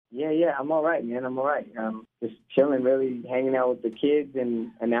Yeah, I'm all right, man. I'm all right. Just chilling, really hanging out with the kids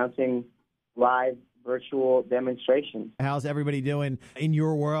and announcing live virtual demonstrations. How's everybody doing in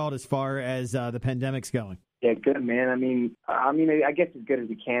your world as far as the pandemic's going? Yeah, good, man. I mean, I guess as good as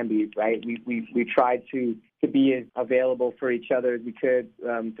we can be, right? We tried to be as available for each other as we could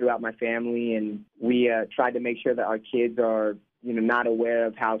throughout my family, and we tried to make sure that our kids are, not aware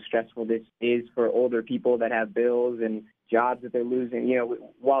of how stressful this is for older people that have bills and jobs that they're losing.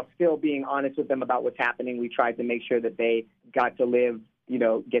 While still being honest with them about what's happening, we tried to make sure that they got to live, as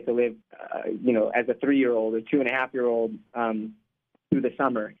a 3-year-old or 2.5-year-old through the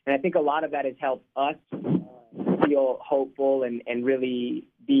summer. And I think a lot of that has helped us feel hopeful and really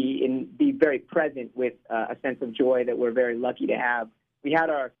be very present with a sense of joy that we're very lucky to have. We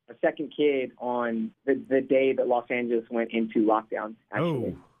had our second kid on the day that Los Angeles went into lockdown,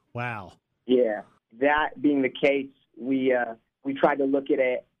 actually. Oh, wow. Yeah. That being the case, we tried to look at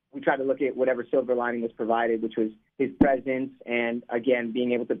it. We tried to look at whatever silver lining was provided, which was his presence and, again,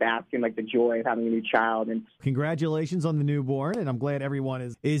 being able to bask in, the joy of having a new child. And congratulations on the newborn, and I'm glad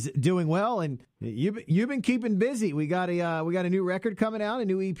everyone is doing well. And you've been keeping busy. We got a new record coming out, a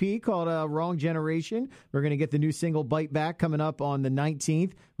new EP called Wrong Generation. We're going to get the new single Bite Back coming up on the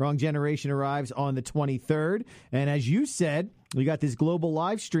 19th. Wrong Generation arrives on the 23rd. And as you said, we got this global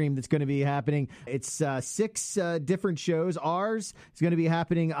live stream that's going to be happening. It's 6 different shows. Ours is going to be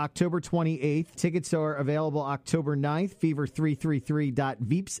happening October 28th. Tickets are available October 9th,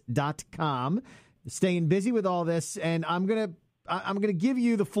 fever333.veeps.com. Staying busy with all this, and I'm going to give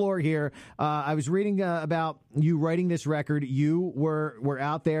you the floor here. I was reading about you writing this record. You were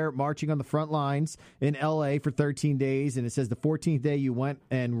out there marching on the front lines in L.A. for 13 days, and it says the 14th day you went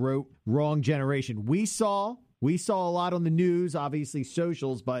and wrote Wrong Generation. We saw a lot on the news, obviously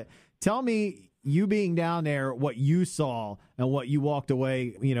socials, but tell me, you being down there, what you saw and what you walked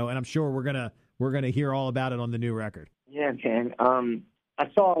away, and I'm sure we're gonna hear all about it on the new record. Yeah, man. I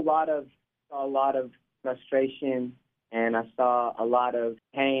saw a lot of frustration, and I saw a lot of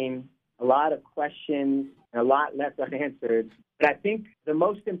pain, a lot of questions, and a lot left unanswered. But I think the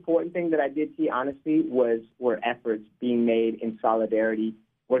most important thing that I did see, honestly, were efforts being made in solidarity,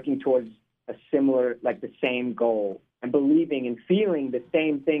 working towards a similar, the same goal, and believing and feeling the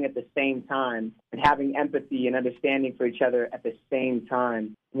same thing at the same time, and having empathy and understanding for each other at the same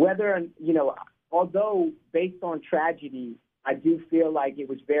time. Although based on tragedy, I do feel like it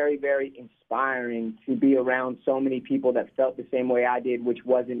was very, very inspiring to be around so many people that felt the same way I did, which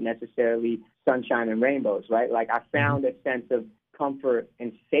wasn't necessarily sunshine and rainbows, right? I found a sense of comfort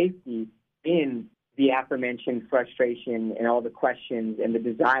and safety in the aforementioned frustration and all the questions and the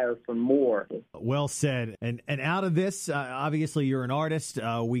desire for more. Well said. And out of this, obviously you're an artist.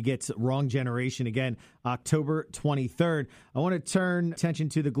 We get Wrong Generation again, October 23rd. I want to turn attention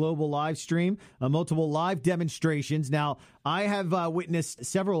to the Globel Livestream, multiple live demonstrations. Now, I have witnessed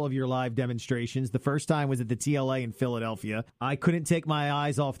several of your live demonstrations. The first time was at the TLA in Philadelphia. I couldn't take my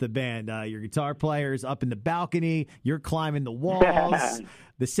eyes off the band. Your guitar player's up in the balcony. You're climbing the walls.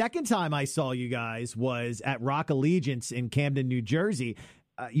 The second time I saw you guys was at Rock Allegiance in Camden, New Jersey.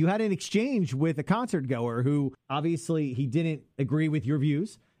 You had an exchange with a concert goer who obviously he didn't agree with your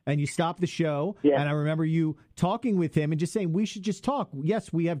views, and you stopped the show. Yeah. And I remember you talking with him and just saying, we should just talk.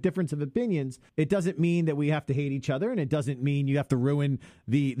 Yes, we have difference of opinions. It doesn't mean that we have to hate each other, and it doesn't mean you have to ruin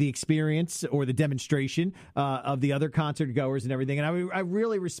the experience or the demonstration of the other concert goers and everything. And I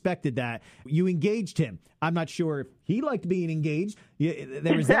really respected that. You engaged him. I'm not sure if he liked being engaged.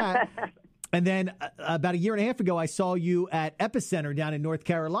 There was that. And then about a year and a half ago, I saw you at Epicenter down in North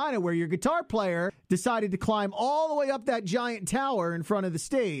Carolina, where your guitar player decided to climb all the way up that giant tower in front of the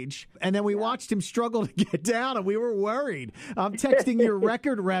stage. And then we watched him struggle to get down, and we were worried. I'm texting your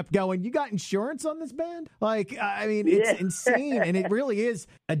record rep going, you got insurance on this band? It's insane. And it really is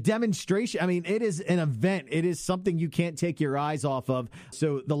a demonstration. It is an event. It is something you can't take your eyes off of.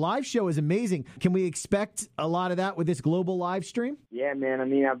 So the live show is amazing. Can we expect a lot of that with this global live stream? Yeah, man. I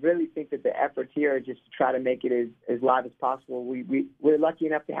really think that the efforts here are just to try to make it as live as possible. We're lucky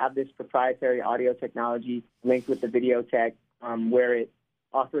enough to have this proprietary audio technology linked with the video tech, where it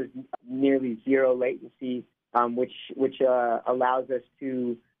offers nearly zero latency, which allows us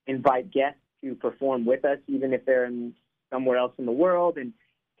to invite guests to perform with us, even if they're somewhere else in the world. And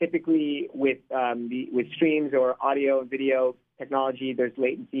typically with streams or audio and video technology, there's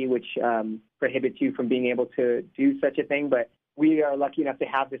latency, which prohibits you from being able to do such a thing. But we are lucky enough to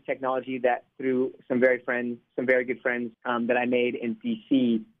have this technology that through some very good friends that I made in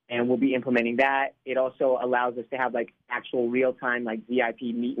DC, and we'll be implementing that. It also allows us to have actual real-time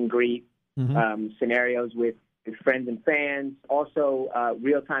VIP meet and greet scenarios with friends and fans. Also,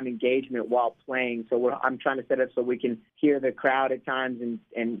 real-time engagement while playing. So I'm trying to set up so we can hear the crowd at times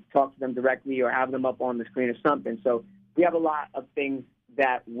and talk to them directly or have them up on the screen or something. So we have a lot of things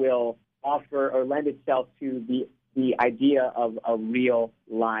that will offer or lend itself to the idea of a real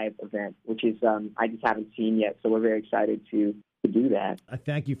live event, which is I just haven't seen yet. So we're very excited to do that. I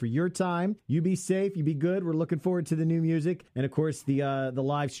thank you for your time. You be safe. You be good. We're looking forward to the new music. And, of course, the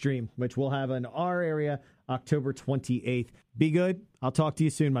live stream, which we'll have in our area October 28th. Be good. I'll talk to you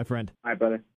soon, my friend. All right, brother.